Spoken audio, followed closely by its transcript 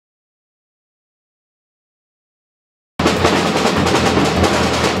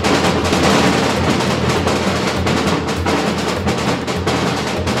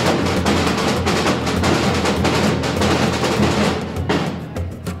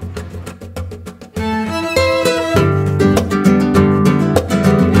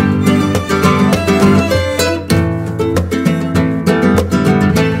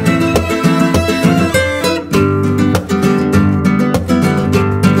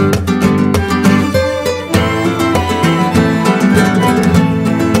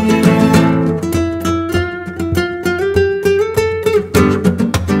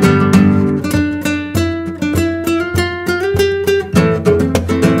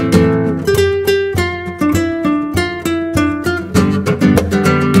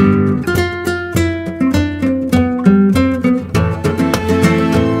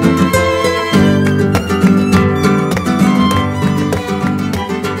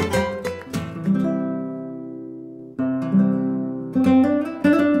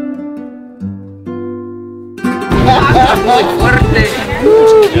muy fuerte.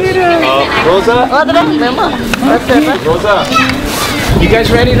 Mira. Rosa. Otra, mi amor. Rosa. You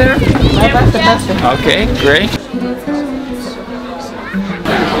guys ready there? Okay, great.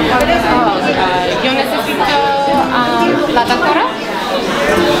 Yo necesito la doctora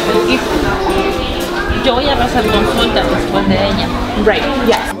y yo voy a hacer consulta después de ella. Right,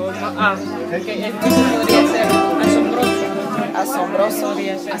 yes. Okay, podría ser asombroso. Asombroso.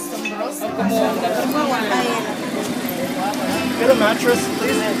 Podría ser asombroso. Como Get a mattress,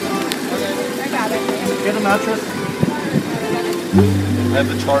 please. I got it. Get a mattress. I have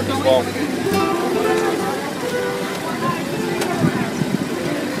the chart as well.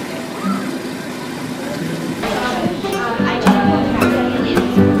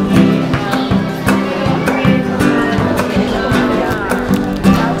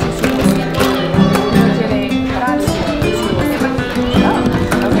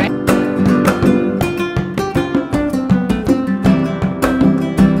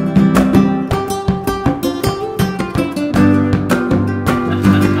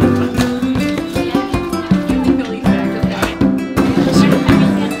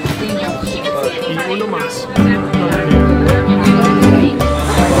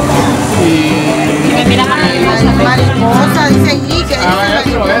 Mariposa, dice allí que es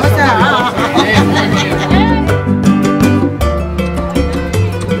mariposa.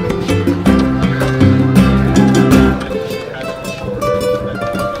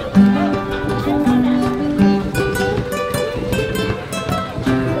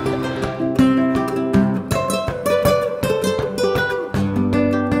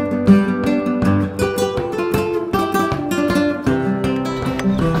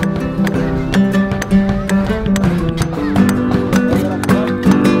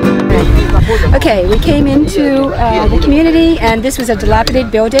 Okay, we came into the community and this was a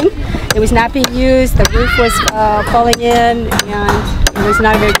dilapidated building. It was not being used, the roof was falling in and it was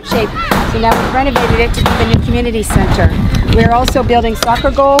not in very good shape. So now we've renovated it to be the new community center. We're also building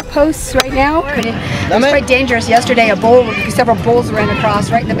soccer goal posts right now. It was quite dangerous. Yesterday several bulls ran across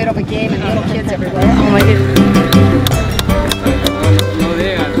right in the middle of a game and little kids everywhere. Oh my goodness.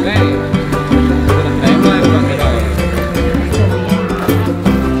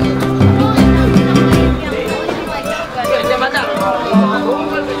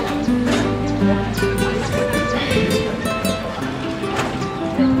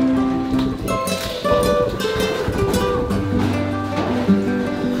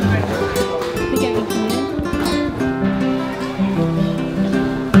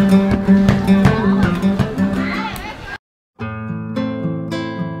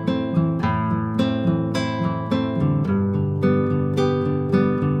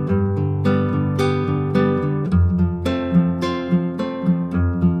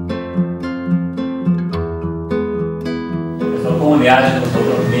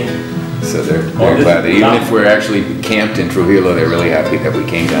 So they're glad that even if we're actually camped in Trujillo, they're really happy that we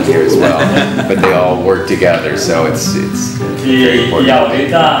came down here as well. But they all work together, so it's very important.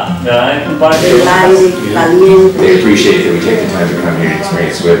 They appreciate that we take the time to come here and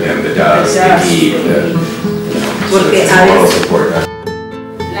experience with them the dogs, the heat, the moral support.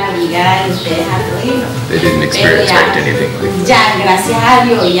 They didn't expect anything like that. Ya, gracias a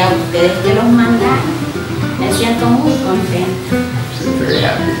Dios y a ustedes que los mandaron, me siento muy contenta. She's very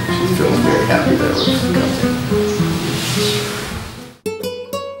happy. She feels very happy that we're coming.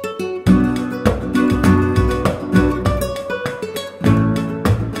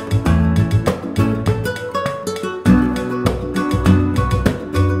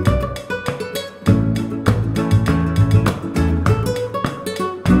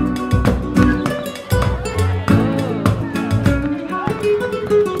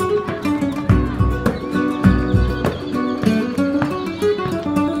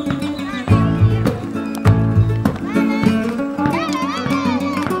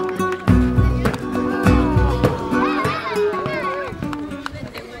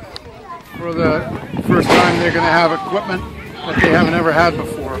 For the first time they're going to have equipment that they haven't ever had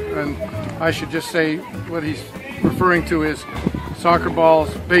before, and I should just say what he's referring to is soccer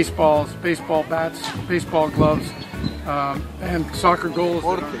balls, baseball bats, baseball gloves, and soccer goals.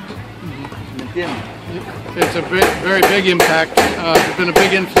 It's a very big impact. It's been a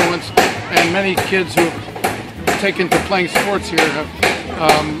big influence, and many kids who have taken to playing sports here have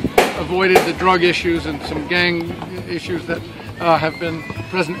avoided the drug issues and some gang issues that have been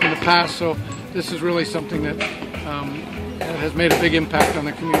present in the past. So this is really something that has made a big impact on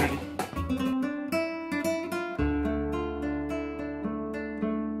the community.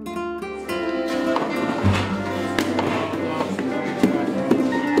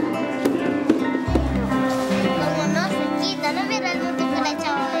 Como no se quiere.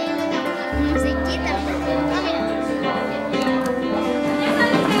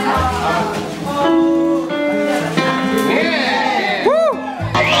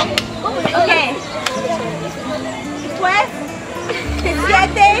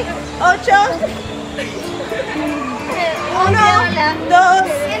 8. 1, 2,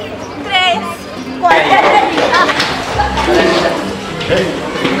 3, 4.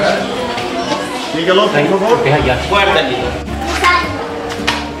 Dígalo, por favor. Fuerte.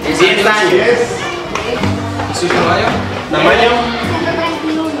 10 años. ¿Su tamaño? Tamaño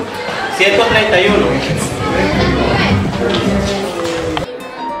 131.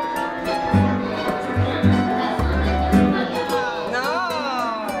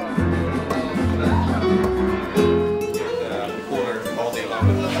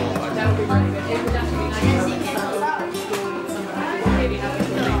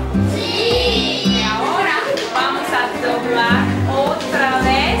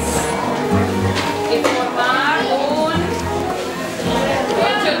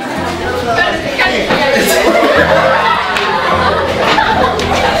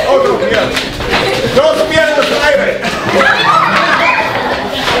 Dos piernas al aire.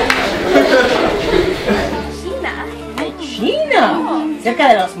 China, cerca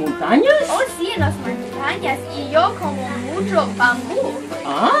de las montañas. Oh, sí, en las montañas. Y yo como mucho bambú.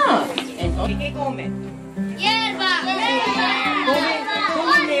 Ah, entonces ¿qué comen? Hierba.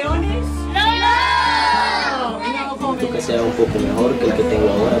 ¿Comen leones? No comen. Que sea un poco mejor que el que tengo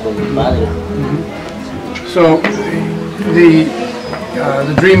ahora con mi padre. So the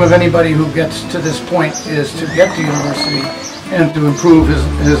dream of anybody who gets to this point is to get to university and to improve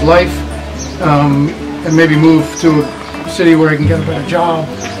his life, and maybe move to a city where he can get a better job.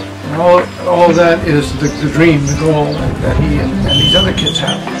 And all of that is the dream, the goal that he and these other kids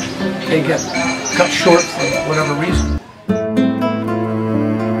have. They get cut short for whatever reason.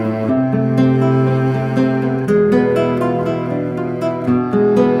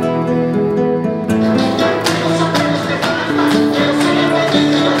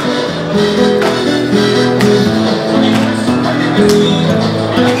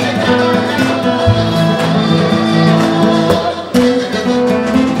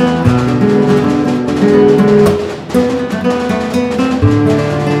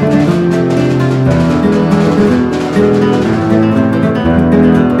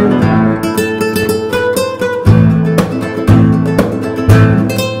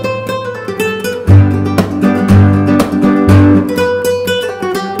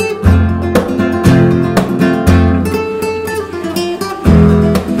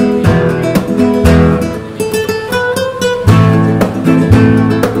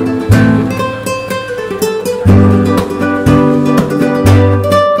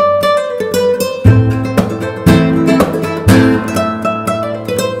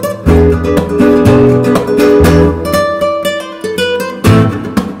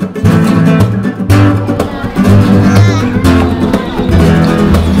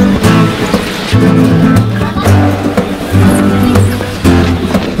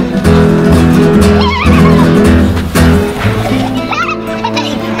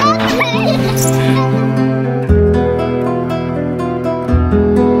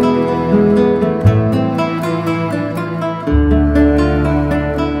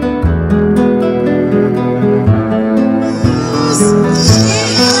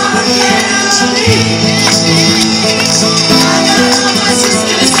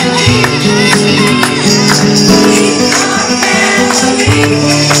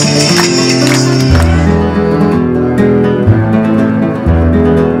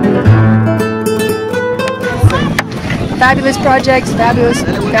 Fabulous projects,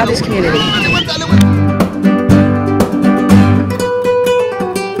 fabulous community.